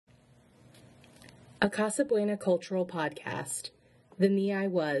A Casa Buena Cultural Podcast, The Me I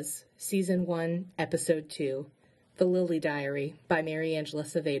Was, Season 1, Episode 2, The Lily Diary by Mary Angela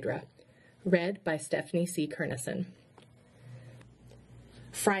Saavedra, read by Stephanie C. Kernison.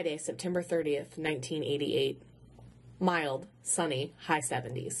 Friday, September 30th, 1988. Mild, sunny, high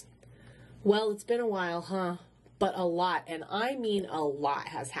 70s. Well, it's been a while, huh? But a lot, and I mean a lot,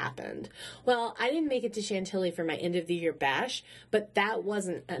 has happened. Well, I didn't make it to Chantilly for my end-of-the-year bash, but that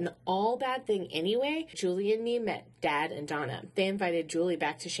wasn't an all-bad thing anyway. Julie and me met Dad and Donna. They invited Julie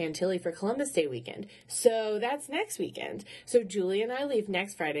back to Chantilly for Columbus Day weekend, so that's next weekend. So Julie and I leave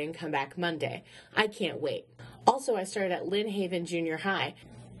next Friday and come back Monday. I can't wait. Also, I started at Lynn Haven Junior High.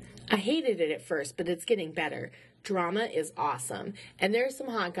 I hated it at first, but it's getting better. Drama is awesome, and there are some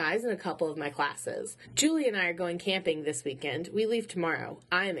hot guys in a couple of my classes. Julie and I are going camping this weekend. We leave tomorrow.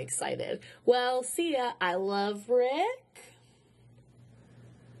 I am excited. Well, see ya. I love Rick.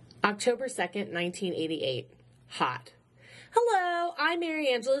 October 2nd, 1988. Hot. Hello, I'm Mary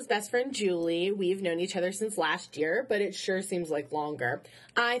Angela's best friend, Julie. We've known each other since last year, but it sure seems like longer.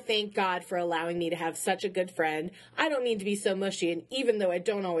 I thank God for allowing me to have such a good friend. I don't mean to be so mushy, and even though I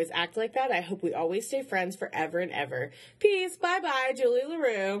don't always act like that, I hope we always stay friends forever and ever. Peace, bye-bye, Julie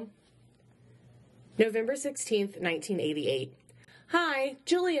LaRue. November 16th, 1988. Hi,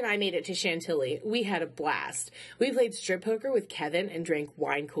 Julie and I made it to Chantilly. We had a blast. We played strip poker with Kevin and drank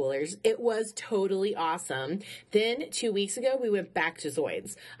wine coolers. It was totally awesome. Then, 2 weeks ago, we went back to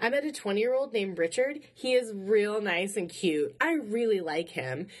Zoids. I met a 20-year-old named Richard. He is real nice and cute. I really like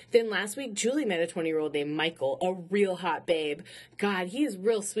him. Then last week, Julie met a 20-year-old named Michael, a real hot babe. God, he is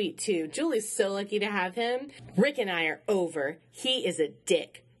real sweet, too. Julie's so lucky to have him. Rick and I are over. He is a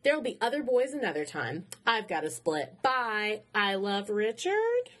dick. There'll be other boys another time. I've got to split. Bye. I love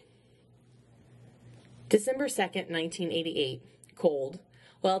Richard. December 2nd, 1988. Cold.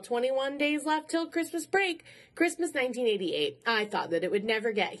 Well, 21 days left till Christmas break. Christmas 1988. I thought that it would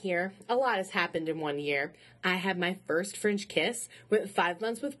never get here. A lot has happened in 1 year. I had my first French kiss, went 5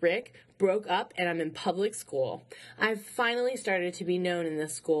 months with Rick, broke up, and I'm in public school. I've finally started to be known in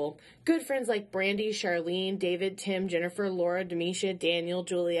this school. Good friends like Brandy, Charlene, David, Tim, Jennifer, Laura, Demisha, Daniel,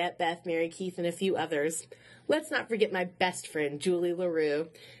 Juliet, Beth, Mary, Keith, and a few others. Let's not forget my best friend, Julie LaRue.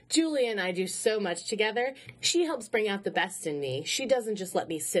 Julie and I do so much together. She helps bring out the best in me. She doesn't just let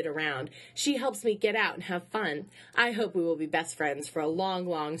me sit around. She helps me get out and have fun. I hope we will be best friends for a long,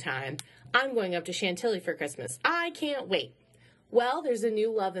 long time. I'm going up to Chantilly for Christmas. I can't wait. Well, there's a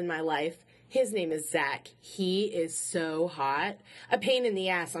new love in my life. His name is Zach. He is so hot. A pain in the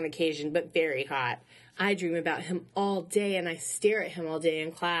ass on occasion, but very hot. I dream about him all day, and I stare at him all day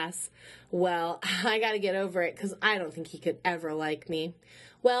in class. Well, I gotta get over it, because I don't think he could ever like me.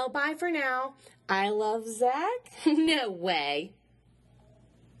 Well, bye for now. I love Zach? No way.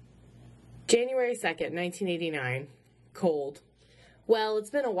 January 2nd, 1989. Cold. Well, it's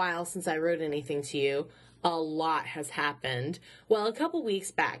been a while since I wrote anything to you. A lot has happened. Well, a couple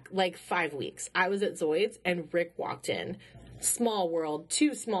weeks back, like 5 weeks, I was at Zoids and Rick walked in. Small world,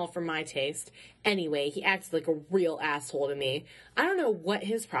 too small for my taste. Anyway, he acted like a real asshole to me. I don't know what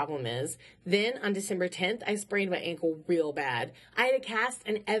his problem is. Then, on December 10th, I sprained my ankle real bad. I had a cast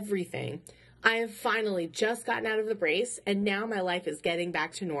and everything. I have finally just gotten out of the brace, and now my life is getting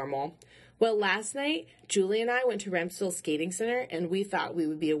back to normal. Well, last night, Julie and I went to Remsville Skating Center, and we thought we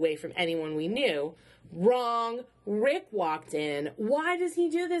would be away from anyone we knew. Wrong. Rick walked in. Why does he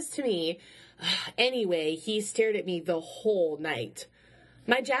do this to me? Anyway, he stared at me the whole night.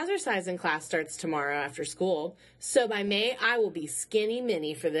 My jazzercising class starts tomorrow after school, so by May, I will be skinny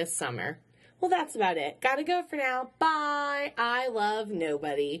mini for this summer. Well, that's about it. Gotta go for now. Bye. I love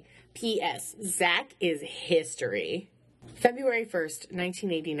nobody. P.S. Zach is history. February 1st,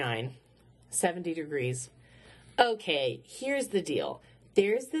 1989. 70 degrees. Okay, here's the deal.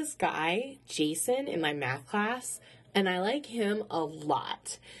 There's this guy, Jason, in my math class, and I like him a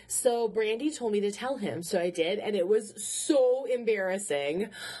lot. So Brandy told me to tell him, so I did, and it was so embarrassing,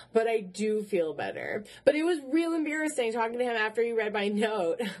 but I do feel better. But it was real embarrassing talking to him after he read my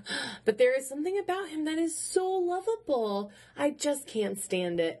note. But there is something about him that is so lovable. I just can't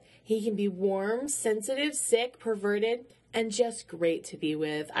stand it. He can be warm, sensitive, sick, perverted, and just great to be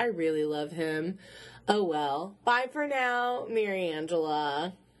with. I really love him. Oh well. Bye for now, Mary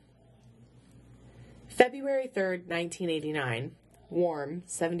Angela. February 3rd, 1989. Warm,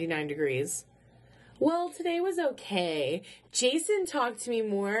 79 degrees. Well, today was okay. Jason talked to me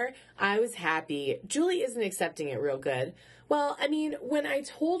more. I was happy. Julie isn't accepting it real good. Well, I mean, when I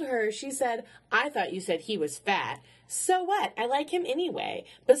told her, she said, I thought you said he was fat. So what? I like him anyway.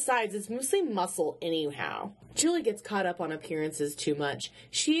 Besides, it's mostly muscle anyhow. Julie gets caught up on appearances too much.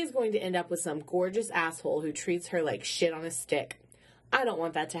 She is going to end up with some gorgeous asshole who treats her like shit on a stick. I don't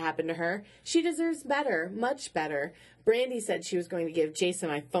want that to happen to her. She deserves better, much better. Brandy said she was going to give Jason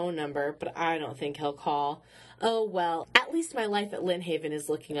my phone number, but I don't think he'll call. Oh well, at least my life at Lynn Haven is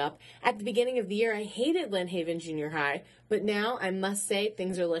looking up. At the beginning of the year, I hated Lynn Haven Junior High, but now I must say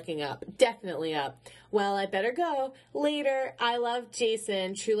things are looking up. Definitely up. Well, I better go. Later. I love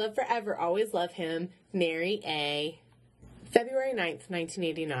Jason. True love forever. Always love him. Mary A. February 9th,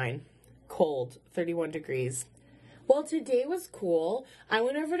 1989. Cold. 31 degrees. Well, today was cool. I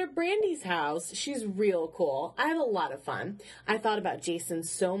went over to Brandy's house. She's real cool. I had a lot of fun. I thought about Jason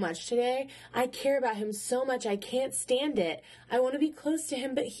so much today. I care about him so much I can't stand it. I want to be close to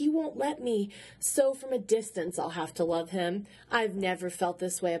him, but he won't let me. So from a distance, I'll have to love him. I've never felt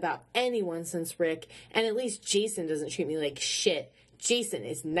this way about anyone since Rick, and at least Jason doesn't treat me like shit. Jason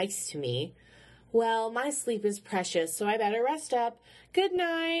is nice to me. Well, my sleep is precious, so I better rest up. Good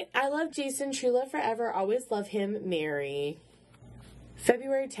night. I love Jason. True love forever. Always love him. Mary.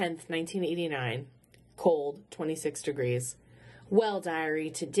 February 10th, 1989. Cold, 26 degrees. Well, diary,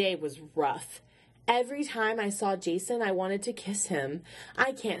 today was rough. Every time I saw Jason, I wanted to kiss him.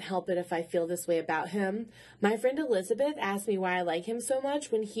 I can't help it if I feel this way about him. My friend Elizabeth asked me why I like him so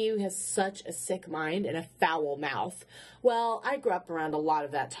much when he has such a sick mind and a foul mouth. Well, I grew up around a lot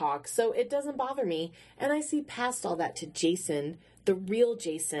of that talk, so it doesn't bother me, and I see past all that to Jason, the real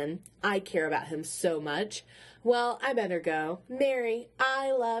Jason. I care about him so much. Well, I better go. Mary,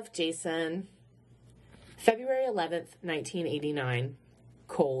 I love Jason. February 11th, 1989.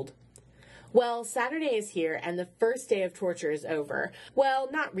 Cold. Well, Saturday is here, and the first day of torture is over. Well,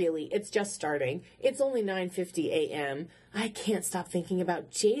 not really. It's just starting. It's only 9:50 a.m. I can't stop thinking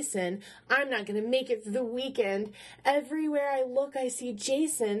about Jason. I'm not going to make it through the weekend. Everywhere I look, I see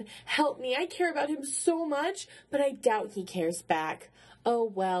Jason. Help me. I care about him so much, but I doubt he cares back. Oh,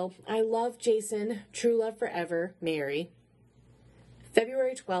 well, I love Jason. True love forever. Mary.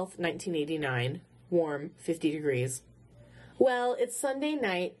 February 12th, 1989. Warm, 50 degrees. Well, it's Sunday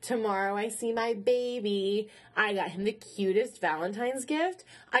night. Tomorrow I see my baby. I got him the cutest Valentine's gift.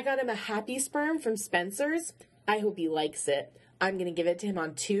 I got him a happy sperm from Spencer's. I hope he likes it. I'm going to give it to him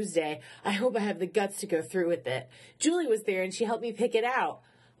on Tuesday. I hope I have the guts to go through with it. Julie was there and she helped me pick it out.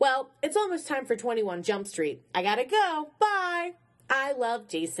 Well, it's almost time for 21 Jump Street. I gotta go. Bye. I love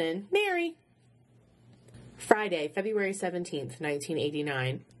Jason. Mary. Friday, February 17th,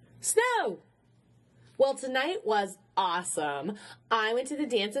 1989. Snow! Well, tonight was awesome. I went to the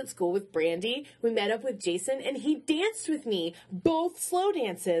dance at school with Brandy. We met up with Jason, and he danced with me, both slow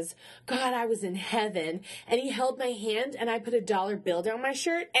dances. God, I was in heaven. And he held my hand, and I put a dollar bill down my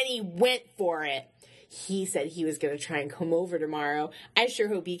shirt, and he went for it. He said he was going to try and come over tomorrow. I sure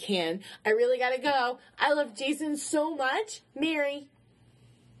hope he can. I really got to go. I love Jason so much. Mary.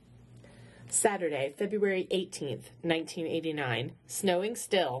 Saturday, February 18th, 1989. Snowing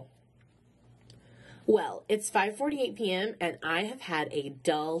still. Well, it's 5:48 p.m. and I have had a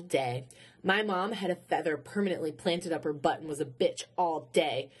dull day. My mom had a feather permanently planted up her butt and was a bitch all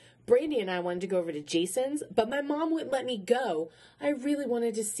day. Brandy and I wanted to go over to Jason's, but my mom wouldn't let me go. I really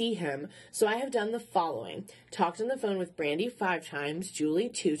wanted to see him, so I have done the following. Talked on the phone with Brandy 5 times, Julie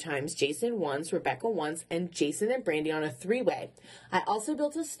 2 times, Jason once, Rebecca once, and Jason and Brandy on a 3-way. I also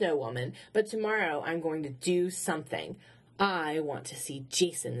built a snow woman, but tomorrow I'm going to do something. I want to see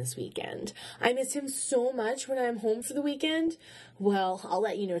Jason this weekend. I miss him so much when I'm home for the weekend. Well, I'll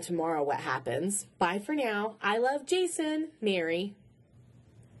let you know tomorrow what happens. Bye for now. I love Jason. Mary.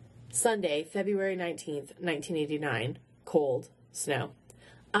 Sunday, February 19th, 1989. Cold. Snow.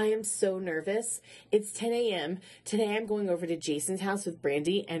 I am so nervous. It's 10 a.m. Today I'm going over to Jason's house with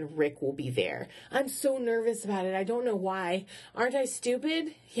Brandy, and Rick will be there. I'm so nervous about it. I don't know why. Aren't I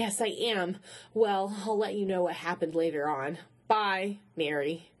stupid? Yes, I am. Well, I'll let you know what happened later on. Bye,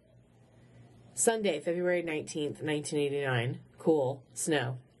 Mary. Sunday, February 19th, 1989. Cool.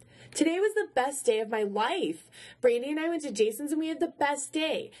 Snow. Today was the best day of my life. Brandy and I went to Jason's and we had the best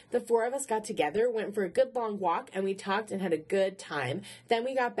day. The 4 of us got together, went for a good long walk, and we talked and had a good time. Then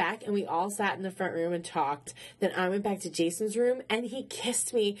we got back and we all sat in the front room and talked. Then I went back to Jason's room and he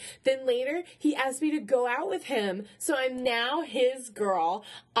kissed me. Then later he asked me to go out with him. So I'm now his girl.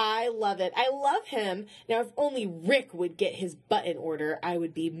 I love it. I love him. Now if only Rick would get his butt in order, I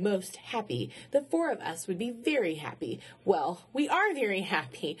would be most happy. The 4 of us would be very happy. Well, we are very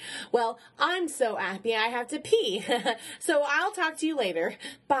happy. Well, I'm so happy I have to pee. So I'll talk to you later.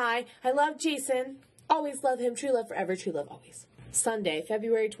 Bye. I love Jason. Always love him. True love forever. True love always. Sunday,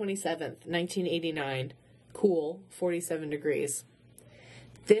 February 27th, 1989. Cool, 47 degrees.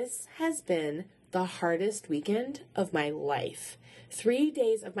 This has been the hardest weekend of my life. 3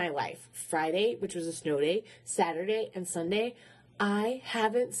 days of my life. Friday, which was a snow day, Saturday, and Sunday. I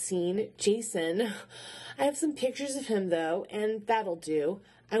haven't seen Jason. I have some pictures of him, though, and that'll do.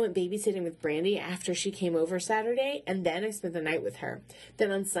 I went babysitting with Brandy after she came over Saturday, and then I spent the night with her.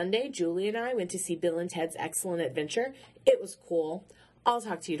 Then on Sunday, Julie and I went to see Bill and Ted's Excellent Adventure. It was cool. I'll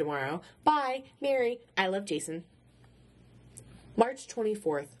talk to you tomorrow. Bye, Mary. I love Jason. March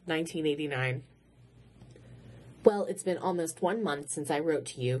 24th, 1989. Well, it's been almost 1 month since I wrote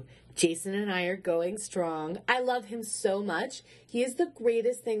to you. Jason and I are going strong. I love him so much. He is the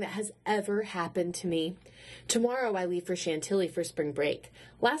greatest thing that has ever happened to me. Tomorrow I leave for Chantilly for spring break.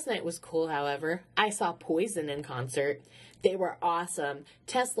 Last night was cool, however. I saw Poison in concert. They were awesome.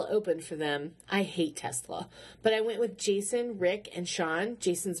 Tesla opened for them. I hate Tesla. But I went with Jason, Rick, and Sean,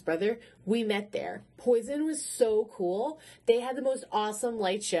 Jason's brother. We met there. Poison was so cool. They had the most awesome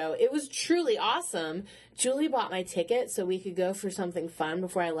light show. It was truly awesome. Julie bought my ticket so we could go for something fun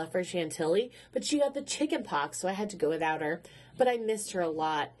before I left for Chantilly, but she got the chicken pox, so I had to go without her. But I missed her a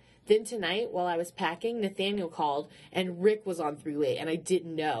lot. Then tonight, while I was packing, Nathaniel called, and Rick was on three-way, and I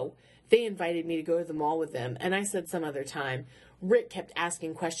didn't know. They invited me to go to the mall with them, and I said some other time. Rick kept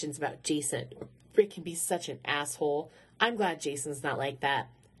asking questions about Jason. Rick can be such an asshole. I'm glad Jason's not like that.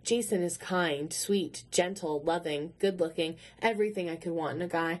 Jason is kind, sweet, gentle, loving, good-looking, everything I could want in a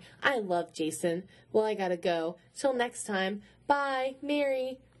guy. I love Jason. Well, I gotta go. Till next time. Bye,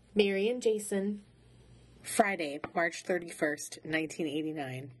 Mary. Mary and Jason. Friday, March 31st,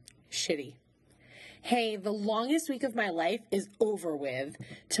 1989. Shitty. Hey, the longest week of my life is over with.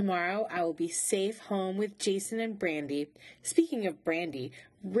 Tomorrow I will be safe home with Jason and Brandy. Speaking of Brandy,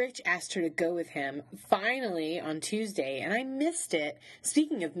 Rich asked her to go with him finally on Tuesday, and I missed it.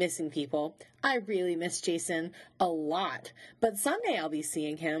 Speaking of missing people, I really miss Jason a lot. But Sunday I'll be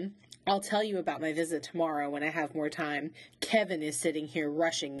seeing him. I'll tell you about my visit tomorrow when I have more time. Kevin is sitting here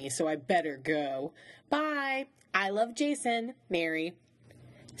rushing me, so I better go. Bye. I love Jason. Mary.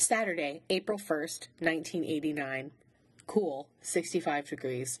 Saturday, April 1st, 1989. Cool, 65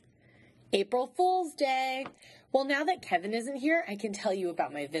 degrees. April Fool's Day. Well, now that Kevin isn't here, I can tell you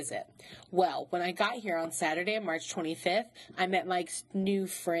about my visit. Well, when I got here on Saturday, March 25th, I met Mike's new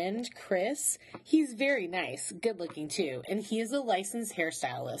friend, Chris. He's very nice, good-looking too, and he is a licensed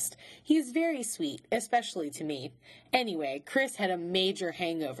hairstylist. He is very sweet, especially to me. Anyway, Chris had a major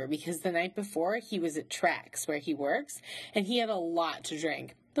hangover because the night before he was at Trax, where he works, and he had a lot to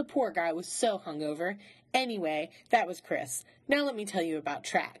drink. The poor guy was so hungover. Anyway, that was Chris. Now let me tell you about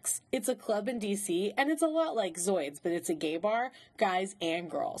Trax. It's a club in D.C., and it's a lot like Zoids, but it's a gay bar, guys and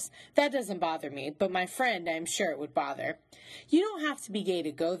girls. That doesn't bother me, but my friend, I'm sure it would bother. You don't have to be gay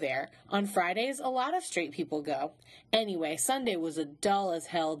to go there. On Fridays, a lot of straight people go. Anyway, Sunday was a dull as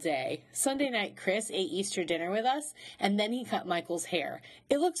hell day. Sunday night, Chris ate Easter dinner with us, and then he cut Michael's hair.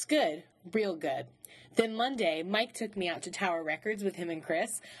 It looks good, real good. Then Monday, Mike took me out to Tower Records with him and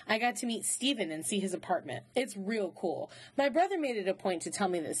Chris. I got to meet Steven and see his apartment. It's real cool. My brother made it a point to tell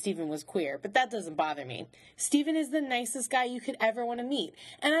me that Steven was queer, but that doesn't bother me. Steven is the nicest guy you could ever want to meet,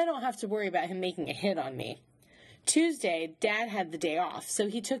 and I don't have to worry about him making a hit on me. Tuesday, Dad had the day off, so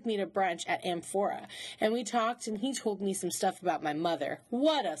he took me to brunch at Amphora, and we talked, and he told me some stuff about my mother.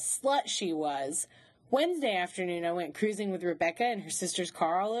 What a slut she was! Wednesday afternoon, I went cruising with Rebecca in her sister's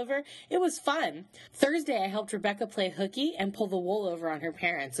car all over. It was fun. Thursday, I helped Rebecca play hooky and pull the wool over on her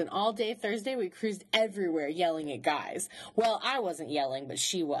parents, and all day Thursday, we cruised everywhere yelling at guys. Well, I wasn't yelling, but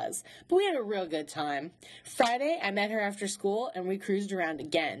she was. But we had a real good time. Friday, I met her after school, and we cruised around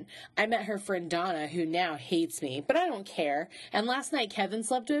again. I met her friend Donna, who now hates me, but I don't care. And last night, Kevin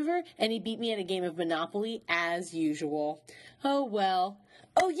slept over, and he beat me at a game of Monopoly, as usual. Oh, well.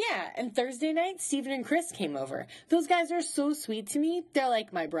 Oh, yeah, and Thursday night, Steven and Chris came over. Those guys are so sweet to me. They're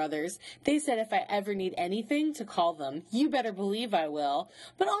like my brothers. They said if I ever need anything, to call them. You better believe I will.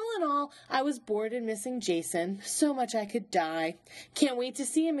 But all in all, I was bored and missing Jason. So much I could die. Can't wait to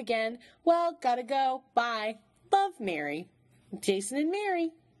see him again. Well, gotta go. Bye. Love, Mary. Jason and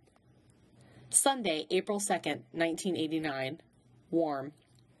Mary. Sunday, April 2nd, 1989. Warm.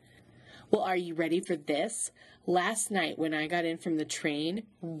 Well, are you ready for this? Last night when I got in from the train,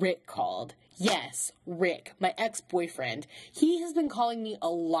 Rick called. Yes, Rick, my ex-boyfriend. He has been calling me a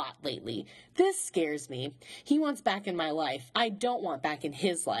lot lately. This scares me. He wants back in my life. I don't want back in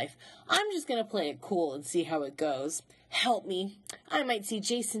his life. I'm just gonna play it cool and see how it goes. Help me. I might see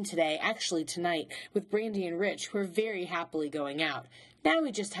Jason today, actually tonight, with Brandy and Rich, who are very happily going out. Now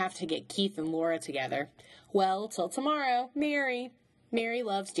we just have to get Keith and Laura together. Well, till tomorrow, Mary. Mary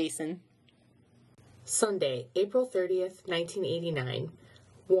loves Jason. Sunday, April 30th, 1989.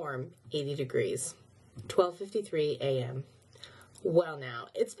 Warm, 80 degrees. 12:53 a.m. Well now,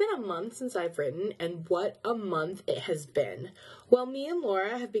 it's been a month since I've written, and what a month it has been. Well, me and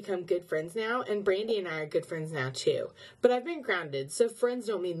Laura have become good friends now, and Brandy and I are good friends now too. But I've been grounded, so friends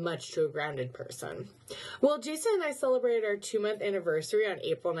don't mean much to a grounded person. Well, Jason and I celebrated our 2-month anniversary on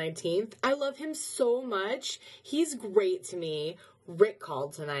April 19th. I love him so much. He's great to me. Rick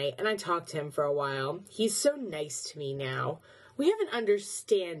called tonight, and I talked to him for a while. He's so nice to me now. We have an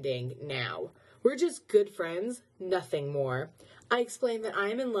understanding now. We're just good friends, nothing more. I explained that I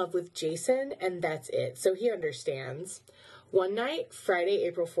am in love with Jason, and that's it, so he understands. One night, Friday,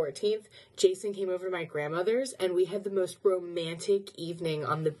 April 14th, Jason came over to my grandmother's, and we had the most romantic evening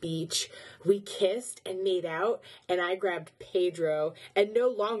on the beach. We kissed and made out, and I grabbed Pedro, and no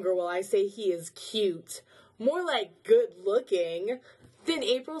longer will I say he is cute. More like good looking. Then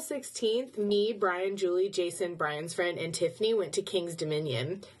April 16th, me, Brian, Julie, Jason, Brian's friend, and Tiffany went to King's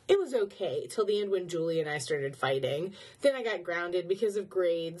Dominion. It was okay till the end when Julie and I started fighting. Then I got grounded because of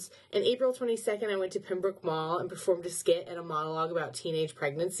grades. And April 22nd, I went to Pembroke Mall and performed a skit and a monologue about teenage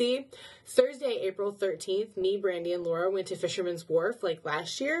pregnancy. Thursday, April 13th, me, Brandy, and Laura went to Fisherman's Wharf like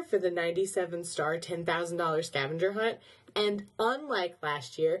last year for the 97-star $10,000 scavenger hunt. And unlike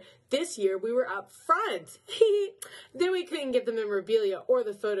last year, this year we were up front. Then we couldn't get the memorabilia or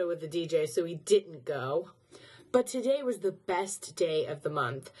the photo with the DJ, so we didn't go. But today was the best day of the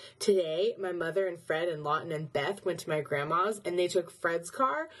month. Today, my mother and Fred and Lawton and Beth went to my grandma's, and they took Fred's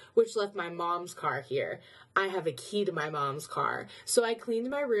car, which left my mom's car here. I have a key to my mom's car. So I cleaned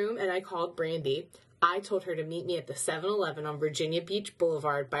my room, and I called Brandy. I told her to meet me at the 7-Eleven on Virginia Beach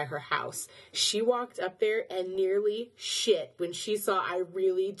Boulevard by her house. She walked up there and nearly shit when she saw I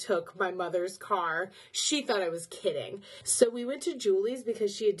really took my mother's car. She thought I was kidding. So we went to Julie's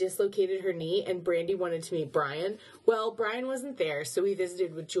because she had dislocated her knee and Brandy wanted to meet Brian. Well, Brian wasn't there, so we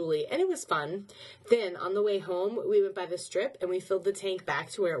visited with Julie, and it was fun. Then, on the way home, we went by the Strip, and we filled the tank back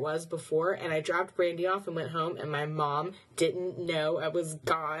to where it was before, and I dropped Brandy off and went home, and my mom didn't know I was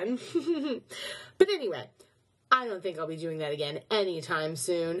gone. But anyway, I don't think I'll be doing that again anytime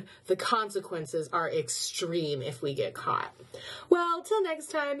soon. The consequences are extreme if we get caught. Well, till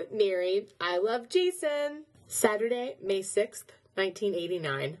next time, Mary, I love Jason. Saturday, May 6th,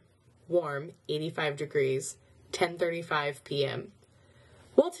 1989. Warm, 85 degrees. 10:35 p.m.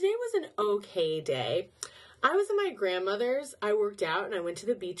 Well, today was an okay day. I was at my grandmother's, I worked out, and I went to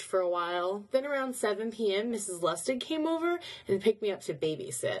the beach for a while. Then around 7 p.m., Mrs. Lustig came over and picked me up to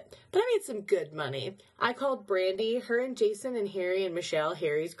babysit. But I made some good money. I called Brandy. Her and Jason and Harry and Michelle,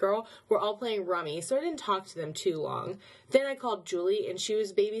 Harry's girl, were all playing rummy, so I didn't talk to them too long. Then I called Julie, and she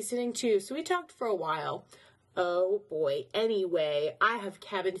was babysitting too, so we talked for a while. Oh boy, anyway, I have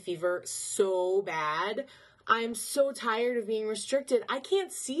cabin fever so bad. I am so tired of being restricted. I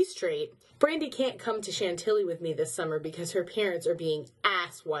can't see straight. Brandy can't come to Chantilly with me this summer because her parents are being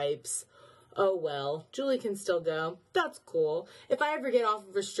asswipes. Oh well, Julie can still go. That's cool. If I ever get off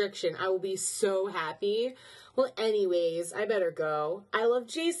of restriction, I will be so happy. Well, anyways, I better go. I love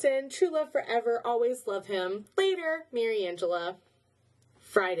Jason. True love forever. Always love him. Later, Mary Angela.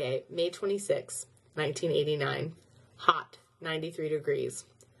 Friday, May 26, 1989. Hot, 93 degrees.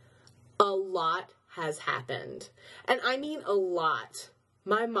 A lot has happened. And I mean a lot.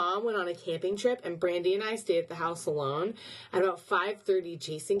 My mom went on a camping trip and Brandy and I stayed at the house alone. At about 5:30,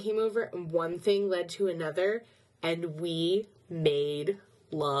 Jason came over and one thing led to another and we made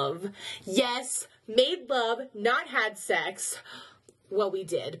love. Yes, made love, not had sex. Well, we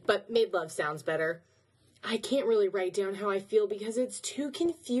did, but made love sounds better. I can't really write down how I feel because it's too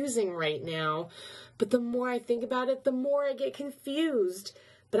confusing right now. But the more I think about it, the more I get confused.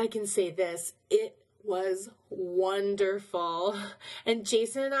 But I can say this, it was wonderful. And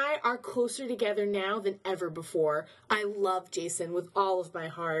Jason and I are closer together now than ever before. I love Jason with all of my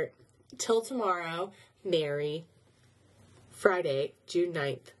heart. Till tomorrow, Mary. Friday, June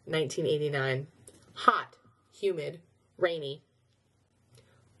 9th, 1989. Hot, humid, rainy.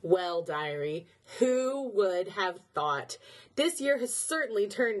 Well, diary, who would have thought? This year has certainly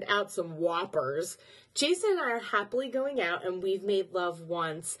turned out some whoppers. Jason and I are happily going out, and we've made love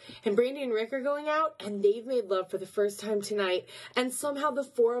once. And Brandy and Rick are going out, and they've made love for the first time tonight. And somehow the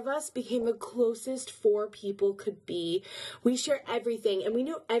four of us became the closest four people could be. We share everything, and we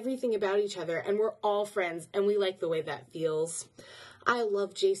know everything about each other, and we're all friends, and we like the way that feels. I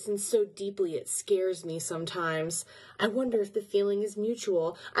love Jason so deeply it scares me sometimes. I wonder if the feeling is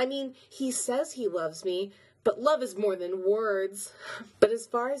mutual. I mean, he says he loves me, but love is more than words. But as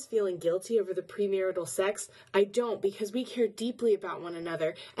far as feeling guilty over the premarital sex, I don't, because we care deeply about one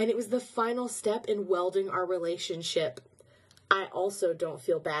another, and it was the final step in welding our relationship. I also don't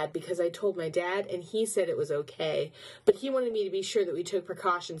feel bad because I told my dad and he said it was okay, but he wanted me to be sure that we took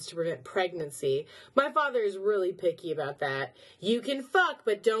precautions to prevent pregnancy. My father is really picky about that. You can fuck,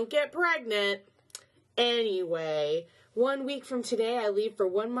 but don't get pregnant. Anyway, 1 week from today, I leave for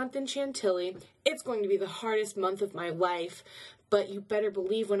 1 month in Chantilly. It's going to be the hardest month of my life, but you better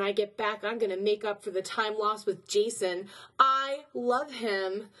believe when I get back, I'm going to make up for the time lost with Jason. I love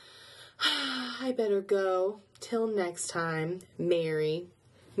him. I better go. Till next time, Mary.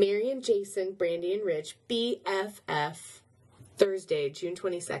 Mary and Jason, Brandy and Rich, BFF. Thursday, June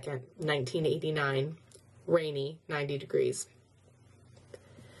 22nd, 1989. Rainy, 90 degrees.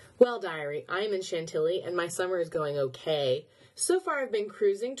 Well, diary, I am in Chantilly, and my summer is going okay. So far, I've been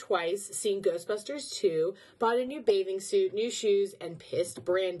cruising twice, seen Ghostbusters 2, bought a new bathing suit, new shoes, and pissed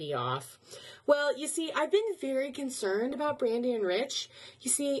Brandy off. Well, you see, I've been very concerned about Brandy and Rich. You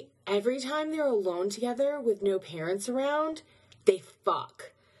see, every time they're alone together with no parents around, they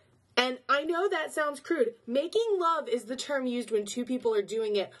fuck. And I know that sounds crude. Making love is the term used when two people are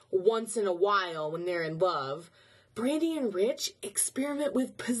doing it once in a while when they're in love. Brandy and Rich experiment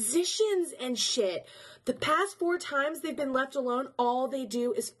with positions and shit. The past 4 times they've been left alone, all they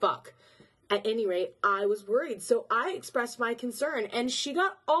do is fuck. At any rate, I was worried, so I expressed my concern, and she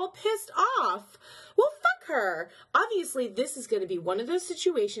got all pissed off. Well, fuck her. Obviously, this is going to be one of those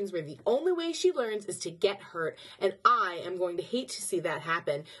situations where the only way she learns is to get hurt, and I am going to hate to see that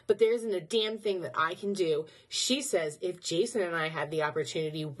happen, but there isn't a damn thing that I can do. She says if Jason and I had the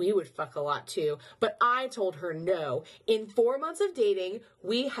opportunity, we would fuck a lot too, but I told her no. In 4 months of dating,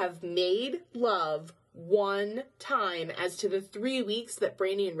 we have made love 1 time as to the 3 weeks that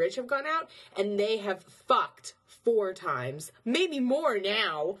Brandy and Rich have gone out, and they have fucked 4 times. Maybe more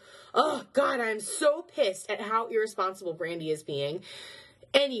now. Oh, God, I'm so pissed at how irresponsible Brandy is being.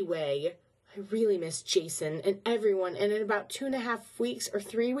 Anyway, I really miss Jason and everyone, and in about 2.5 weeks, or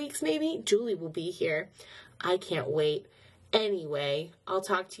 3 weeks maybe, Julie will be here. I can't wait. Anyway, I'll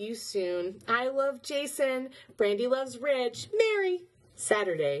talk to you soon. I love Jason. Brandy loves Rich. Mary.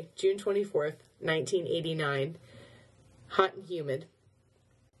 Saturday, June 24th, 1989. Hot and humid.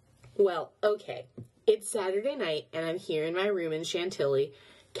 Well, okay. It's Saturday night, and I'm here in my room in Chantilly.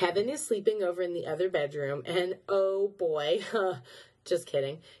 Kevin is sleeping over in the other bedroom, and oh boy, just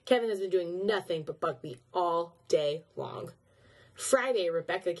kidding. Kevin has been doing nothing but bug me all day long. Friday,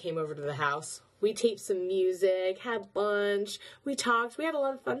 Rebecca came over to the house. We taped some music, had lunch, we talked, we had a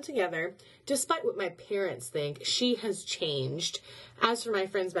lot of fun together. Despite what my parents think, she has changed. As for my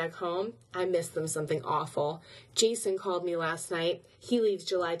friends back home, I miss them something awful. Jason called me last night. He leaves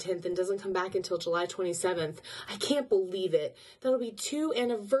July 10th and doesn't come back until July 27th. I can't believe it. That'll be 2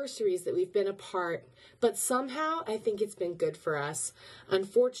 anniversaries that we've been apart. But somehow, I think it's been good for us.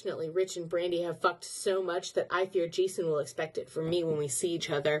 Unfortunately, Rich and Brandy have fucked so much that I fear Jason will expect it from me when we see each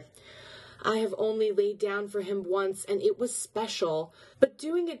other. I have only laid down for him once, and it was special. But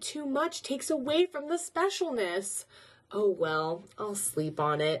doing it too much takes away from the specialness. Oh well, I'll sleep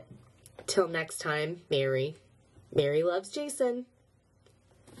on it. Till next time, Mary. Mary loves Jason.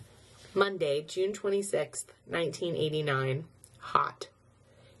 Monday, June 26th, 1989. Hot.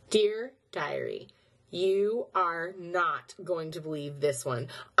 Dear Diary, you are not going to believe this one.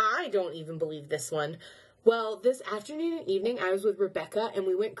 I don't even believe this one. Well, this afternoon and evening, I was with Rebecca, and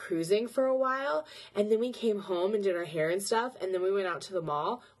we went cruising for a while, and then we came home and did our hair and stuff, and then we went out to the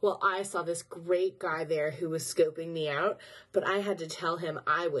mall. Well, I saw this great guy there who was scoping me out, but I had to tell him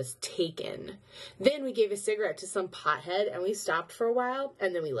I was taken. Then we gave a cigarette to some pothead, and we stopped for a while,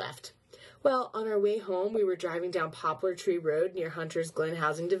 and then we left. Well, on our way home, we were driving down Poplar Tree Road near Hunter's Glen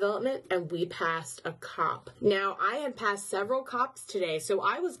Housing Development, and we passed a cop. Now, I had passed several cops today, so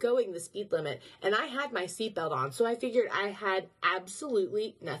I was going the speed limit, and I had my seatbelt on, so I figured I had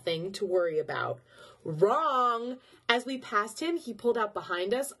absolutely nothing to worry about. Wrong! As we passed him, he pulled out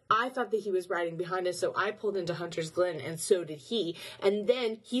behind us. I thought that he was riding behind us, so I pulled into Hunter's Glen, and so did he. And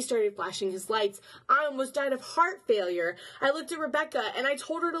then he started flashing his lights. I almost died of heart failure. I looked at Rebecca, and I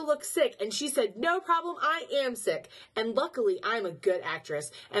told her to look sick, and she said, no problem, I am sick. And luckily, I'm a good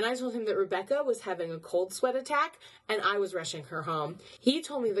actress. And I told him that Rebecca was having a cold sweat attack, and I was rushing her home. He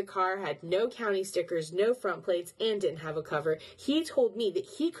told me the car had no county stickers, no front plates, and didn't have a cover. He told me that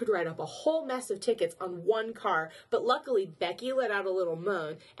he could write up a whole mess of tickets on one car, but luckily Becky let out a little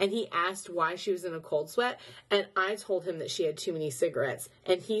moan, and he asked why she was in a cold sweat, and I told him that she had too many cigarettes,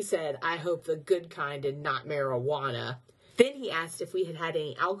 and he said, I hope the good kind and not marijuana. Then he asked if we had had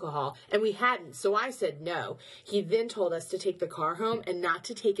any alcohol, and we hadn't, so I said no. He then told us to take the car home and not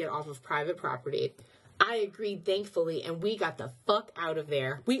to take it off of private property. I agreed, thankfully, and we got the fuck out of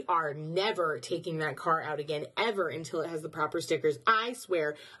there. We are never taking that car out again, ever, until it has the proper stickers. I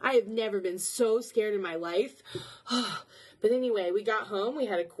swear, I have never been so scared in my life. But anyway, we got home, we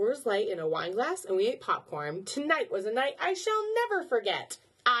had a Coors Light in a wine glass, and we ate popcorn. Tonight was a night I shall never forget.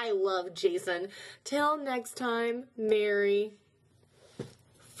 I love Jason. Till next time, Mary.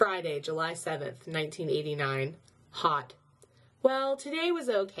 Friday, July 7th, 1989. Hot. Well, today was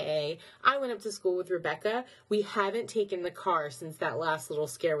okay. I went up to school with Rebecca. We haven't taken the car since that last little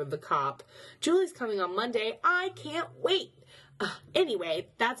scare with the cop. Julie's coming on Monday. I can't wait. Anyway,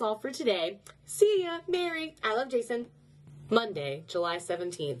 that's all for today. See ya, Mary. I love Jason. Monday, July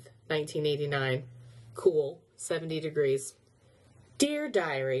 17th, 1989. Cool, 70 degrees. Dear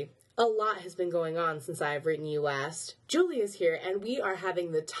Diary, a lot has been going on since I have written you last. Julie is here, and we are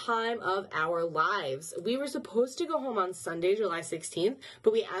having the time of our lives. We were supposed to go home on Sunday, July 16th,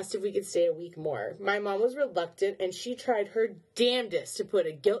 but we asked if we could stay a week more. My mom was reluctant, and she tried her damnedest to put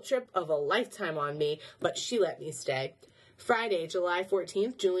a guilt trip of a lifetime on me, but she let me stay. Friday, July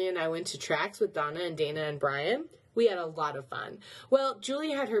 14th, Julie and I went to Trax with Donna and Dana and Brian. We had a lot of fun. Well,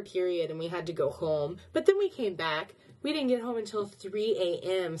 Julie had her period, and we had to go home, but then we came back. We didn't get home until 3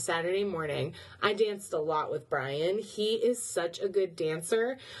 a.m. Saturday morning. I danced a lot with Brian. He is such a good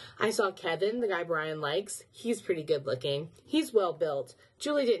dancer. I saw Kevin, the guy Brian likes. He's pretty good looking. He's well built.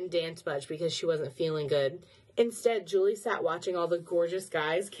 Julie didn't dance much because she wasn't feeling good. Instead, Julie sat watching all the gorgeous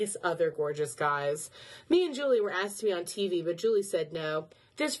guys kiss other gorgeous guys. Me and Julie were asked to be on TV, but Julie said no.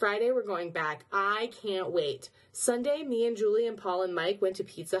 This Friday, we're going back. I can't wait. Sunday, me and Julie and Paul and Mike went to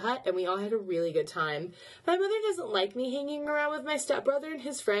Pizza Hut, and we all had a really good time. My mother doesn't like me hanging around with my stepbrother and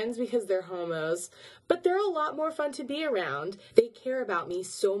his friends because they're homos, but they're a lot more fun to be around. They care about me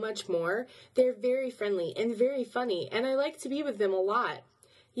so much more. They're very friendly and very funny, and I like to be with them a lot.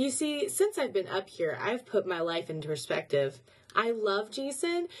 You see, since I've been up here, I've put my life into perspective. I love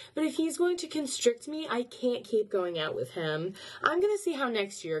Jason, but if he's going to constrict me, I can't keep going out with him. I'm going to see how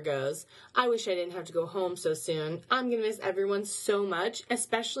next year goes. I wish I didn't have to go home so soon. I'm going to miss everyone so much,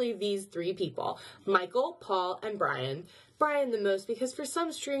 especially these three people, Michael, Paul, and Brian. Brian the most because for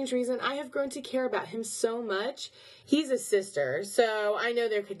some strange reason I have grown to care about him so much. He's a sister, so I know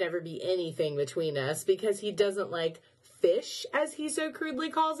there could never be anything between us because he doesn't like fish, as he so crudely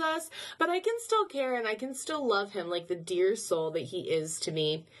calls us, but I can still care and I can still love him like the dear soul that he is to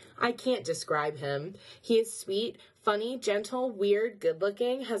me. I can't describe him. He is sweet, funny, gentle, weird,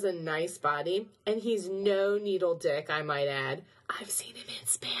 good-looking, has a nice body, and he's no needle dick, I might add. I've seen him in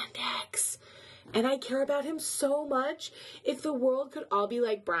spandex. And I care about him so much. If the world could all be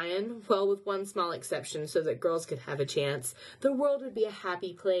like Brian, well, with one small exception so that girls could have a chance, the world would be a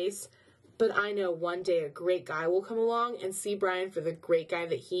happy place. But I know one day a great guy will come along and see Brian for the great guy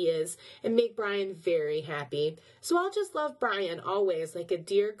that he is and make Brian very happy. So I'll just love Brian always like a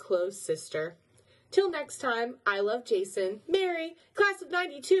dear close sister. Till next time, I love Jason. Mary, class of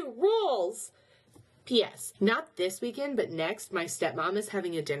 92 rules! P.S. Not this weekend, but next, my stepmom is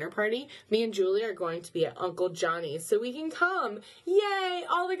having a dinner party. Me and Julie are going to be at Uncle Johnny's, so we can come. Yay!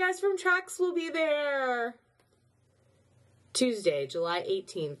 All the guys from Trax will be there! Tuesday, July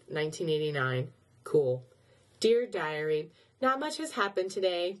 18th, 1989. Cool. Dear Diary, not much has happened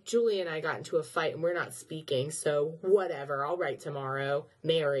today. Julie and I got into a fight and we're not speaking, so whatever, I'll write tomorrow.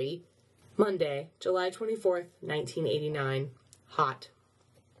 Mary. Monday, July 24th, 1989. Hot.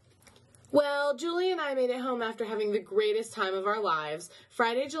 Well, Julie and I made it home after having the greatest time of our lives.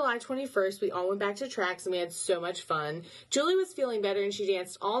 Friday, July 21st, we all went back to Trax and we had so much fun. Julie was feeling better and she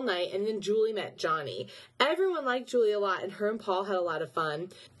danced all night, and then Julie met Johnny. Everyone liked Julie a lot and her and Paul had a lot of fun.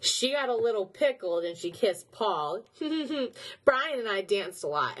 She got a little pickled and she kissed Paul. Brian and I danced a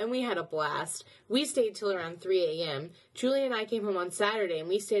lot and we had a blast. We stayed till around 3 a.m. Julie and I came home on Saturday and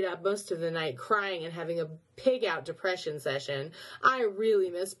we stayed up most of the night crying and having a pig out depression session. I really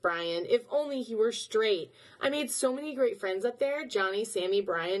miss Brian. If only he were straight. I made so many great friends up there. Johnny, Sammy,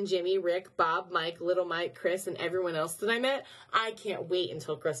 Brian, Jimmy, Rick, Bob, Mike, Little Mike, Chris, and everyone else that I met. I can't wait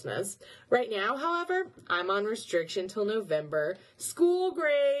until Christmas. Right now, however, I'm on restriction till November. School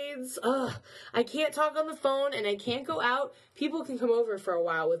grades. Ugh. I can't talk on the phone and I can't go out. People can come over for a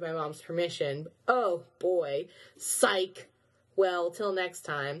while with my mom's permission. Oh boy. Psych. Well, till next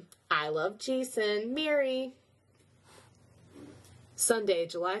time, I love Jason. Mary. Sunday,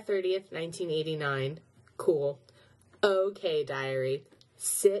 July 30th, 1989. Cool. Okay, diary.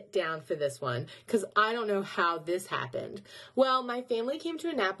 Sit down for this one, because I don't know how this happened. Well, my family came to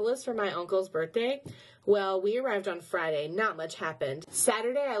Annapolis for my uncle's birthday. Well, we arrived on Friday. Not much happened.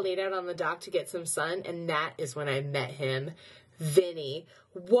 Saturday, I laid out on the dock to get some sun, and that is when I met him. Vinny.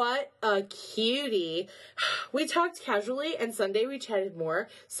 What a cutie. We talked casually, and Sunday we chatted more.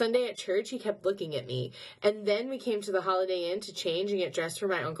 Sunday at church, he kept looking at me. And then we came to the Holiday Inn to change and get dressed for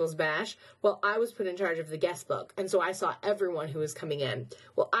my uncle's bash. Well, I was put in charge of the guest book, and so I saw everyone who was coming in.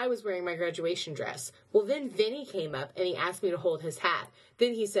 Well, I was wearing my graduation dress. Well, then Vinny came up, and he asked me to hold his hat.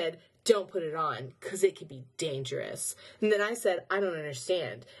 Then he said, "Don't put it on, because it could be dangerous." And then I said, "I don't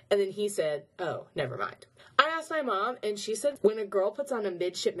understand." And then he said, "Oh, never mind." I asked my mom, and she said, when a girl puts on a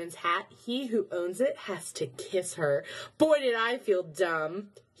midshipman's hat, he who owns it has to kiss her. Boy, did I feel dumb.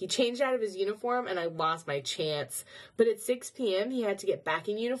 He changed out of his uniform, and I lost my chance. But at 6 p.m., he had to get back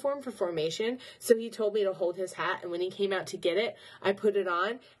in uniform for formation, so he told me to hold his hat, and when he came out to get it, I put it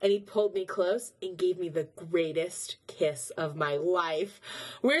on, and he pulled me close and gave me the greatest kiss of my life.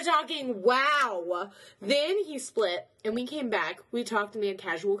 We're talking wow! Then he split, and we came back. We talked, and we had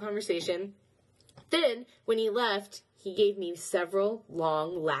casual conversation. Then, when he left, he gave me several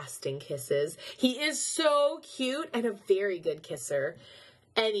long-lasting kisses. He is so cute and a very good kisser.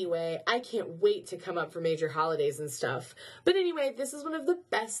 Anyway, I can't wait to come up for major holidays and stuff. But anyway, this is one of the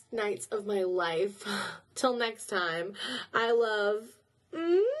best nights of my life. Till next time, I love...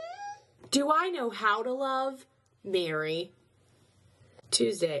 Do I know how to love? Mary.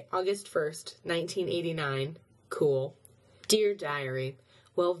 Tuesday, August 1st, 1989. Cool. Dear Diary,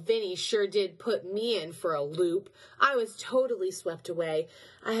 well, Vinny sure did put me in for a loop. I was totally swept away.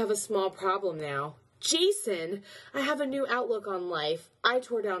 I have a small problem now. Jason, I have a new outlook on life. I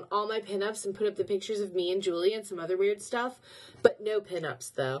tore down all my pinups and put up the pictures of me and Julie and some other weird stuff, but no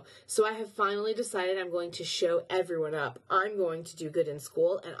pinups though. So I have finally decided I'm going to show everyone up. I'm going to do good in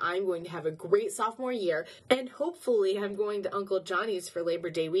school, and I'm going to have a great sophomore year, and hopefully I'm going to Uncle Johnny's for Labor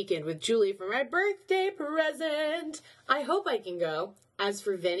Day weekend with Julie for my birthday present. I hope I can go. As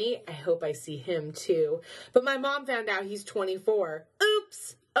for Vinny, I hope I see him too. But my mom found out he's 24.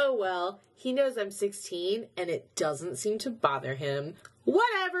 Oops! Oh well, he knows I'm 16, and it doesn't seem to bother him.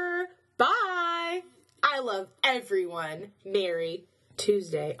 Whatever! Bye! I love everyone. Mary.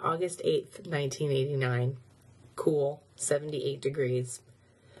 Tuesday, August 8th, 1989. Cool. 78 degrees.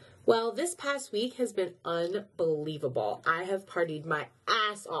 Well, this past week has been unbelievable. I have partied my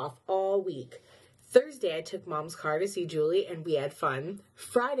ass off all week. Thursday, I took Mom's car to see Julie, and we had fun.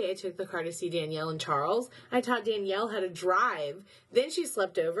 Friday, I took the car to see Danielle and Charles. I taught Danielle how to drive. Then she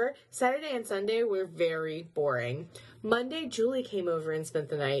slept over. Saturday and Sunday were very boring. Monday, Julie came over and spent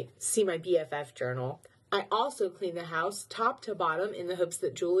the night. See my BFF journal. I also cleaned the house top to bottom in the hopes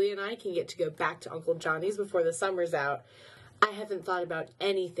that Julie and I can get to go back to Uncle Johnny's before the summer's out. I haven't thought about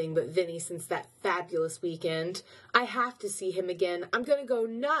anything but Vinny since that fabulous weekend. I have to see him again. I'm going to go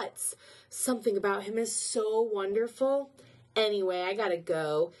nuts. Something about him is so wonderful. Anyway, I gotta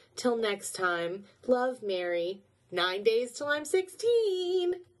go. Till next time. Love, Mary. 9 days till I'm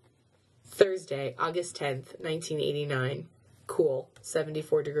 16. Thursday, August 10th, 1989. Cool.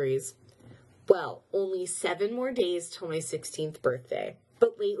 74 degrees. Well, only 7 more days till my 16th birthday.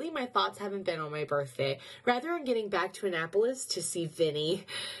 But lately, my thoughts haven't been on my birthday, rather on getting back to Annapolis to see Vinny.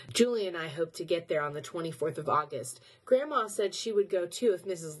 Julie and I hope to get there on the 24th of August. Grandma said she would go too if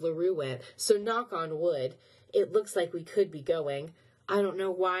Mrs. LaRue went, so knock on wood. It looks like we could be going. I don't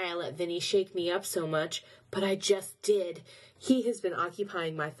know why I let Vinny shake me up so much, but I just did. He has been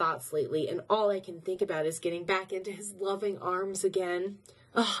occupying my thoughts lately, and all I can think about is getting back into his loving arms again.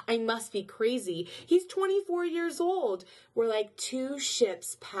 Ugh, I must be crazy. He's 24 years old. We're like 2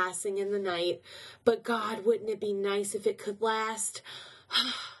 ships passing in the night. But God, wouldn't it be nice if it could last?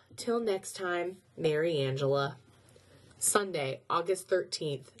 Till next time, Mary Angela. Sunday, August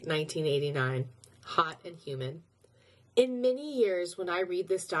 13th, 1989. Hot and humid. In many years, when I read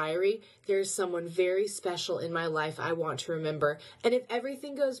this diary, there's someone very special in my life I want to remember. And if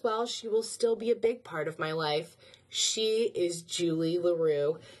everything goes well, she will still be a big part of my life. She is Julie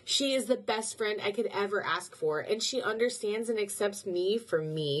LaRue. She is the best friend I could ever ask for, and she understands and accepts me for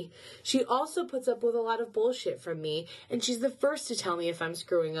me. She also puts up with a lot of bullshit from me, and she's the first to tell me if I'm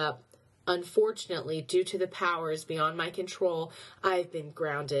screwing up. Unfortunately, due to the powers beyond my control, I've been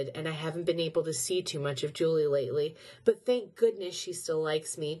grounded, and I haven't been able to see too much of Julie lately. But thank goodness she still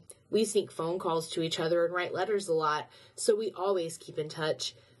likes me. We sneak phone calls to each other and write letters a lot, so we always keep in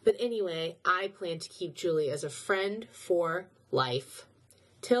touch. But anyway, I plan to keep Julie as a friend for life.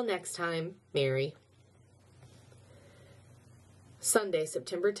 Till next time, Mary. Sunday,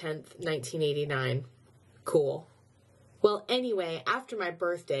 September 10th, 1989. Cool. Well, anyway, after my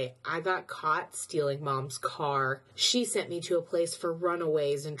birthday, I got caught stealing Mom's car. She sent me to a place for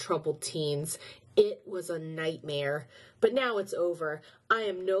runaways and troubled teens. It was a nightmare. But now it's over. I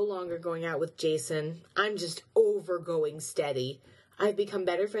am no longer going out with Jason. I'm just over going steady. I've become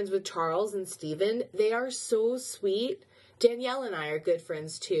better friends with Charles and Steven. They are so sweet. Danielle and I are good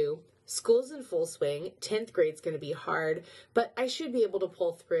friends too. School's in full swing. 10th grade's going to be hard, but I should be able to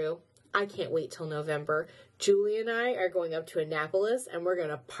pull through. I can't wait till November. Julie and I are going up to Annapolis, and we're going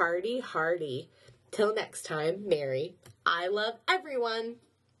to party hardy. Till next time, Mary. I love everyone.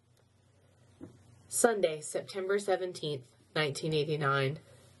 Sunday, September 17th, 1989.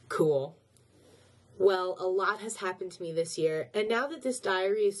 Cool. Well, a lot has happened to me this year, and now that this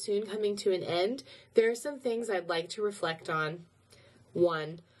diary is soon coming to an end, there are some things I'd like to reflect on.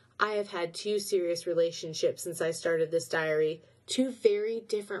 1. I have had 2 serious relationships since I started this diary. 2 very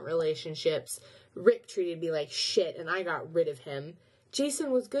different relationships. Rick treated me like shit, and I got rid of him. Jason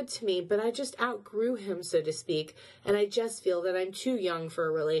was good to me, but I just outgrew him, so to speak, and I just feel that I'm too young for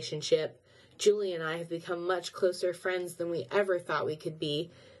a relationship. Julie and I have become much closer friends than we ever thought we could be.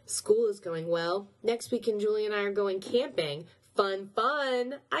 School is going well. Next weekend, Julie and I are going camping. Fun,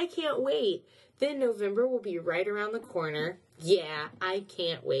 fun! I can't wait. Then November will be right around the corner. Yeah, I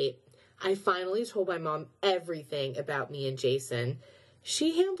can't wait. I finally told my mom everything about me and Jason.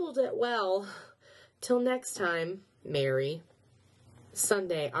 She handled it well. Till next time, Mary.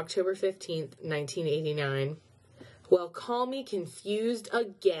 Sunday, October 15th, 1989. Well, call me confused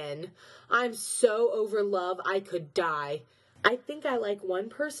again. I'm so over love I could die. I think I like one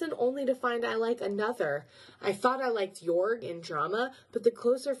person only to find I like another. I thought I liked Jorg in drama, but the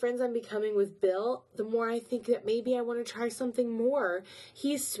closer friends I'm becoming with Bill, the more I think that maybe I want to try something more.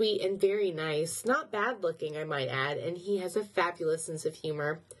 He's sweet and very nice, not bad looking, I might add, and he has a fabulous sense of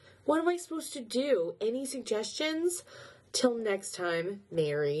humor. What am I supposed to do? Any suggestions? Till next time,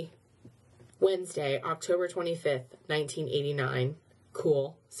 Mary. Wednesday, October 25th, 1989.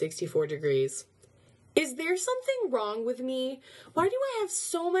 Cool, 64 degrees. Is there something wrong with me? Why do I have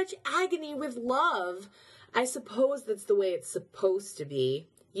so much agony with love? I suppose that's the way it's supposed to be.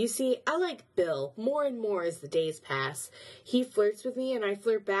 You see, I like Bill more and more as the days pass. He flirts with me and I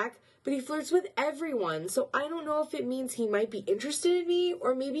flirt back, but he flirts with everyone, so I don't know if it means he might be interested in me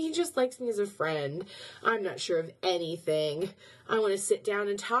or maybe he just likes me as a friend. I'm not sure of anything. I want to sit down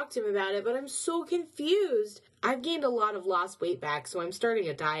and talk to him about it, but I'm so confused. I've gained a lot of lost weight back, so I'm starting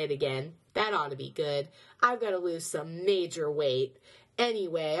a diet again. That ought to be good. I've got to lose some major weight.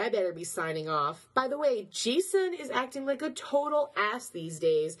 Anyway, I better be signing off. By the way, Jason is acting like a total ass these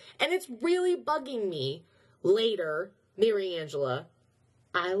days, and it's really bugging me. Later, Mary Angela.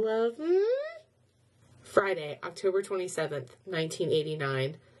 I love... Friday, October 27th,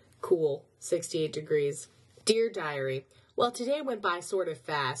 1989. Cool, 68 degrees. Dear Diary, well, today went by sort of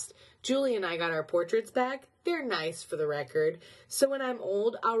fast. Julie and I got our portraits back. They're nice, for the record. So when I'm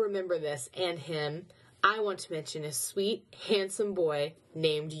old, I'll remember this and him. I want to mention a sweet, handsome boy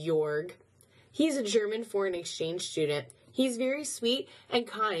named Jorg. He's a German foreign exchange student. He's very sweet and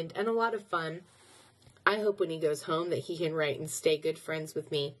kind and a lot of fun. I hope when he goes home that he can write and stay good friends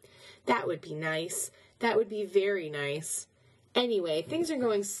with me. That would be nice. That would be very nice. Anyway, things are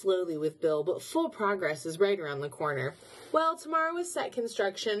going slowly with Bill, but full progress is right around the corner. Well, tomorrow is set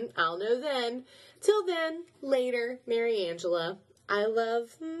construction. I'll know then. Till then, later, Mary Angela. I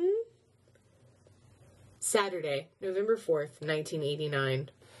love... Saturday, November 4th, 1989.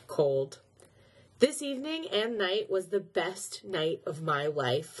 Cold. This evening and night was the best night of my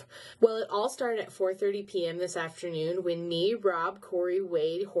life. Well, it all started at 4:30 p.m. this afternoon when me, Rob, Corey,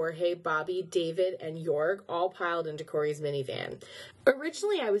 Wade, Jorge, Bobby, David, and Jorg all piled into Corey's minivan.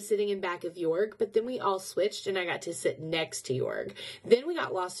 Originally, I was sitting in back of Jorg, but then we all switched and I got to sit next to Jorg. Then we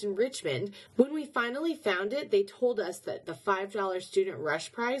got lost in Richmond. When we finally found it, they told us that the $5 student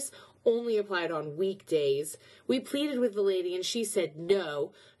rush price only applied on weekdays. We pleaded with the lady and she said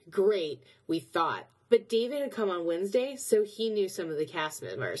no. Great, we thought. But David had come on Wednesday, so he knew some of the cast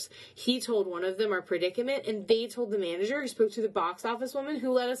members. He told one of them our predicament, and they told the manager who spoke to the box office woman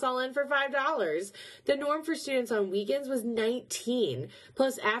who let us all in for $5. The norm for students on weekends was $19.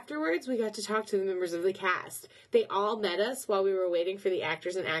 Plus, afterwards, we got to talk to the members of the cast. They all met us while we were waiting for the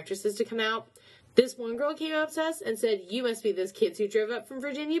actors and actresses to come out. This one girl came up to us and said, "You must be those kids who drove up from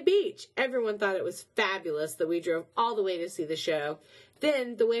Virginia Beach." Everyone thought it was fabulous that we drove all the way to see the show.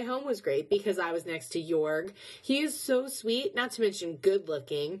 Then the way home was great because I was next to Jorg. He is so sweet, not to mention good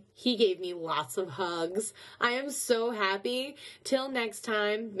looking. He gave me lots of hugs. I am so happy. Till next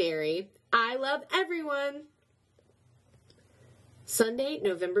time, Mary. I love everyone. Sunday,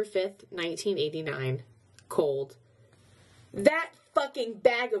 November 5th, 1989. Cold. That fucking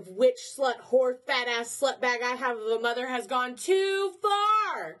bag of witch, slut, whore, fat-ass slut bag I have of a mother has gone too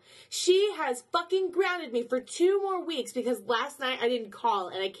far. She has fucking grounded me for 2 more weeks because last night I didn't call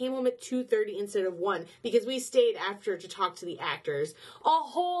and I came home at 2:30 instead of 1 because we stayed after to talk to the actors. A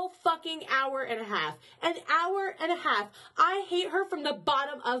whole fucking hour and a half. An hour and a half. I hate her from the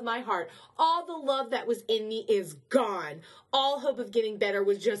bottom of my heart. All the love that was in me is gone. All hope of getting better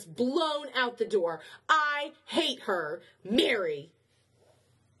was just blown out the door. I hate her. Mary.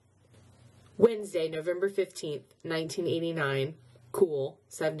 Wednesday, November 15th, 1989. Cool,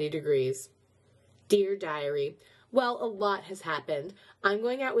 70 degrees. Dear Diary, well, a lot has happened. I'm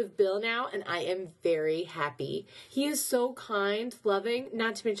going out with Bill now, and I am very happy. He is so kind, loving,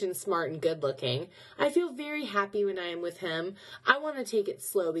 not to mention smart and good-looking. I feel very happy when I am with him. I want to take it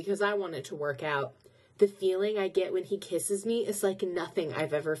slow because I want it to work out. The feeling I get when he kisses me is like nothing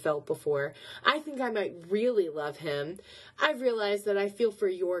I've ever felt before. I think I might really love him. I've realized that I feel for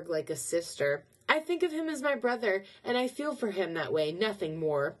Jorg like a sister. I think of him as my brother, and I feel for him that way, nothing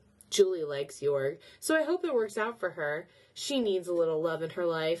more. Julie likes Jorg, so I hope it works out for her. She needs a little love in her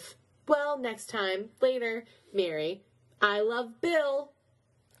life. Well, next time, later, Mary. I love Bill.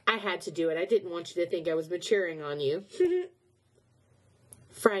 I had to do it. I didn't want you to think I was maturing on you.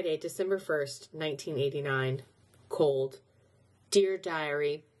 Friday, December 1st, 1989. Cold. Dear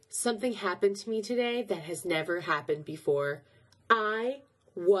Diary, something happened to me today that has never happened before. I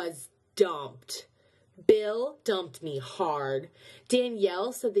was dumped. Bill dumped me hard.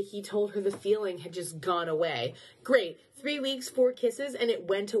 Danielle said that he told her the feeling had just gone away. Great. 3 weeks, 4 kisses, and it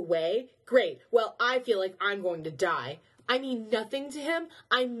went away? Great. Well, I feel like I'm going to die. I mean nothing to him.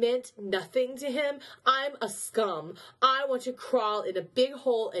 I meant nothing to him. I'm a scum. I want to crawl in a big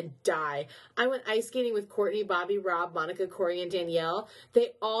hole and die. I went ice skating with Courtney, Bobby, Rob, Monica, Corey, and Danielle.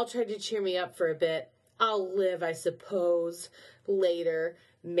 They all tried to cheer me up for a bit. I'll live, I suppose. Later,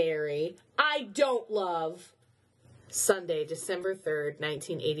 Mary. I don't love. Sunday, December 3rd,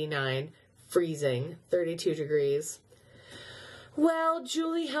 1989. Freezing. 32 degrees. Well,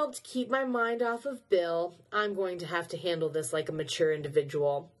 Julie helped keep my mind off of Bill. I'm going to have to handle this like a mature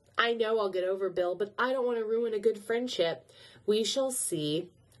individual. I know I'll get over Bill, but I don't want to ruin a good friendship. We shall see.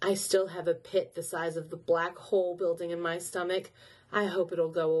 I still have a pit the size of the black hole building in my stomach. I hope it'll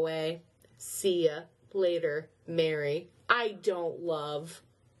go away. See ya. Later, Mary. I don't love.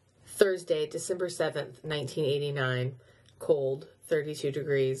 Thursday, December 7th, 1989. Cold. 32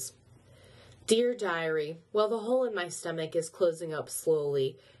 degrees. Dear Diary, well, the hole in my stomach is closing up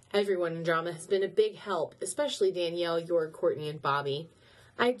slowly. Everyone in drama has been a big help, especially Danielle, Jorg, Courtney, and Bobby.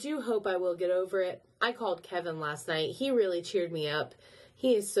 I do hope I will get over it. I called Kevin last night. He really cheered me up.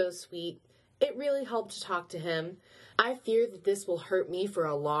 He is so sweet. It really helped to talk to him. I fear that this will hurt me for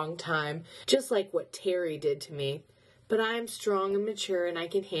a long time, just like what Terry did to me. But I am strong and mature and I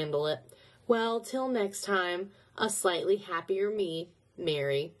can handle it. Well, till next time, a slightly happier me,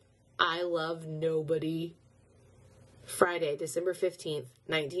 Mary. I love nobody. Friday, December 15th,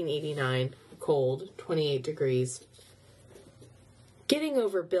 1989. Cold, 28 degrees. Getting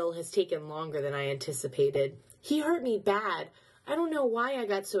over Bill has taken longer than I anticipated. He hurt me bad. I don't know why I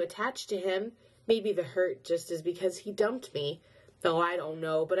got so attached to him. Maybe the hurt just is because he dumped me. Oh, I don't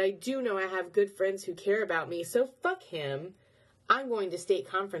know, but I do know I have good friends who care about me, so fuck him. I'm going to state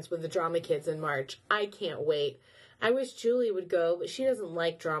conference with the drama kids in March. I can't wait. I wish Julie would go, but she doesn't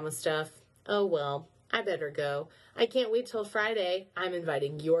like drama stuff. Oh well, I better go. I can't wait till Friday. I'm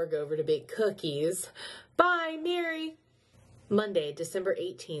inviting Jorg over to bake cookies. Bye, Mary. Monday, December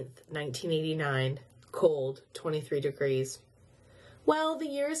 18th, 1989. Cold, 23 degrees. Well, the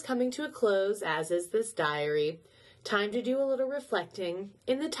year is coming to a close, as is this diary. Time to do a little reflecting.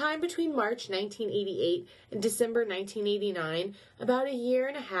 In the time between March 1988 and December 1989, about a year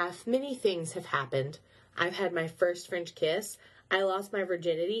and a half, many things have happened. I've had my first French kiss. I lost my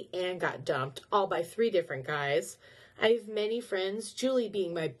virginity and got dumped, all by 3 different guys. I have many friends, Julie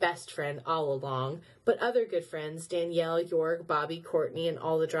being my best friend all along, but other good friends, Danielle, York, Bobby, Courtney, and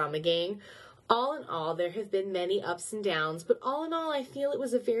all the drama gang. All in all, there have been many ups and downs, but all in all, I feel it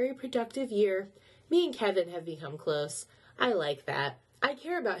was a very productive year. Me and Kevin have become close. I like that. I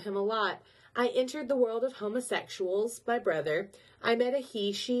care about him a lot. I entered the world of homosexuals, my brother. I met a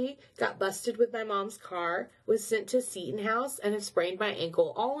he-she, got busted with my mom's car, was sent to Seton House, and have sprained my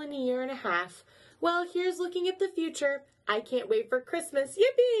ankle all in a year and a half. Well, here's looking at the future. I can't wait for Christmas.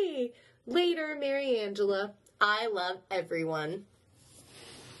 Yippee! Later, Mary Angela. I love everyone.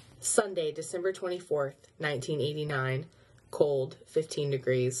 Sunday, December 24th, 1989. Cold, 15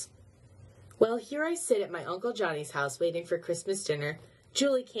 degrees. Well, here I sit at my Uncle Johnny's house waiting for Christmas dinner.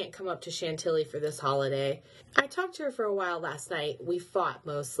 Julie can't come up to Chantilly for this holiday. I talked to her for a while last night. We fought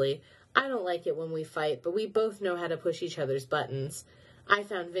mostly. I don't like it when we fight, but we both know how to push each other's buttons. I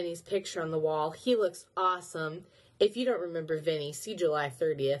found Vinny's picture on the wall. He looks awesome. If you don't remember Vinny, see July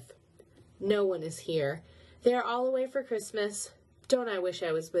 30th. No one is here. They are all away for Christmas. Don't I wish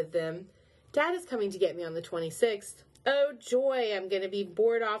I was with them? Dad is coming to get me on the 26th. Oh, joy, I'm going to be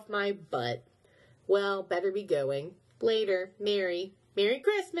bored off my butt. Well, better be going. Later, Mary. Merry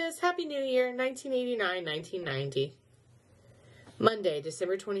Christmas, Happy New Year, 1989-1990. Monday,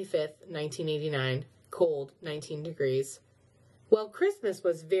 December 25th, 1989. Cold, 19 degrees. Well, Christmas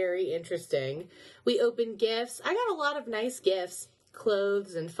was very interesting. We opened gifts. I got a lot of nice gifts,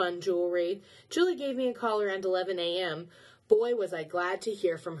 clothes and fun jewelry. Julie gave me a call around 11 a.m. Boy, was I glad to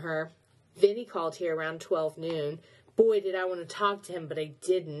hear from her. Vinny called here around 12 noon. Boy, did I want to talk to him, but I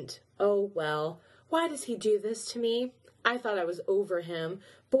didn't. Oh, well. Why does he do this to me? I thought I was over him.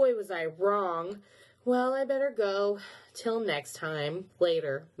 Boy, was I wrong. Well, I better go. Till next time.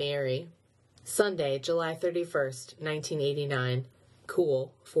 Later, Mary. Sunday, July 31st, 1989.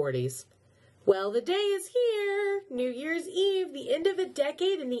 Cool, 40s. Well, the day is here. New Year's Eve, the end of a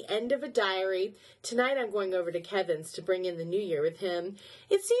decade and the end of a diary. Tonight I'm going over to Kevin's to bring in the new year with him.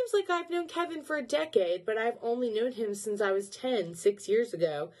 It seems like I've known Kevin for a decade, but I've only known him since I was 10, 6 years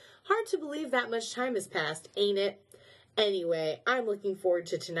ago. Hard to believe that much time has passed, ain't it? Anyway, I'm looking forward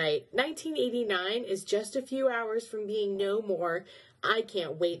to tonight. 1989 is just a few hours from being no more. I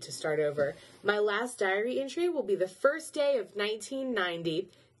can't wait to start over. My last diary entry will be the first day of 1990.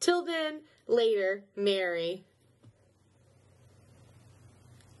 Till then, later, Mary.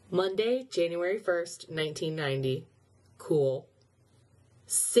 Monday, January 1st, 1990. Cool.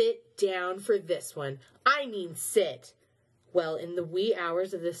 Sit down for this one. I mean sit. Well, in the wee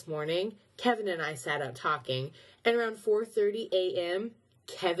hours of this morning, Kevin and I sat out talking, and around 4:30 a.m.,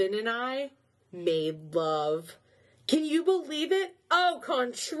 Kevin and I made love. Can you believe it? Au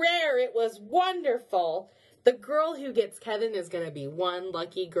contraire, it was wonderful. The girl who gets Kevin is going to be one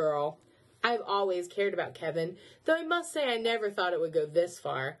lucky girl. I've always cared about Kevin, though I must say I never thought it would go this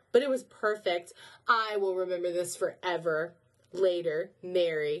far. But it was perfect. I will remember this forever. Later,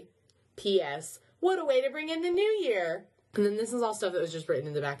 Mary. P.S. What a way to bring in the new year. And then this is all stuff that was just written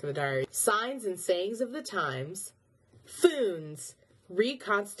in the back of the diary. Signs and sayings of the times. Foons.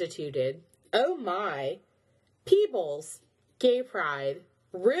 Reconstituted. Oh my. Peebles. Gay pride.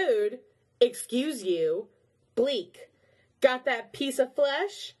 Rude. Excuse you. Bleak. Got that piece of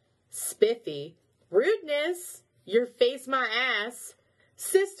flesh? Spiffy. Rudeness. Your face my ass.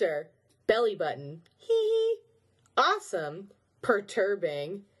 Sister. Belly button. Hee hee. Awesome.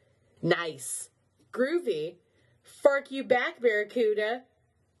 Perturbing. Nice. Groovy. Fark you back, Barracuda.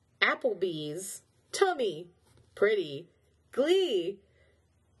 Applebee's. Tummy. Pretty. Glee.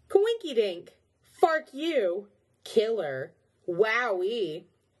 Coinky dink. Fark you. Killer. Wowee.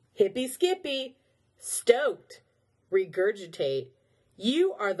 Hippy skippy. Stoked. Regurgitate.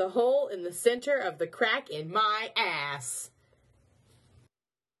 You are the hole in the center of the crack in my ass.